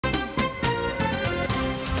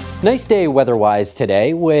Nice day weather-wise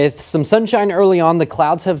today with some sunshine early on. The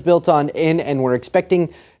clouds have built on in and we're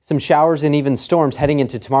expecting some showers and even storms heading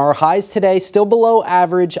into tomorrow. Highs today still below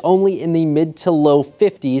average, only in the mid to low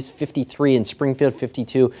 50s, 53 in Springfield,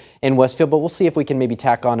 52 in Westfield, but we'll see if we can maybe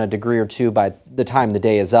tack on a degree or two by the time the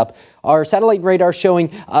day is up. Our satellite radar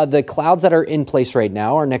showing the clouds that are in place right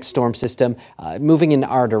now. Our next storm system moving in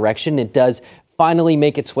our direction. It does finally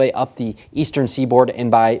make its way up the eastern seaboard, and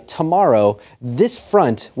by tomorrow this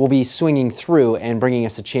front will be swinging through and bringing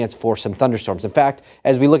us a chance for some thunderstorms. In fact,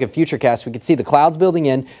 as we look at futurecasts, we can see the clouds building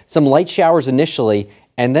in, some light showers initially,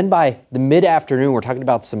 and then by the mid-afternoon we're talking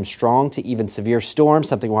about some strong to even severe storms,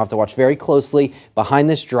 something we'll have to watch very closely. Behind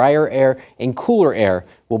this, drier air and cooler air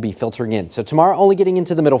will be filtering in. So tomorrow only getting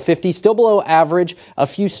into the middle 50s, still below average, a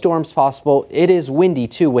few storms possible. It is windy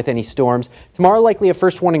too with any storms. Tomorrow likely a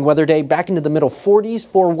first warning weather day, back into the middle 40s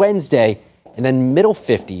for Wednesday, and then middle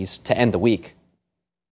 50s to end the week.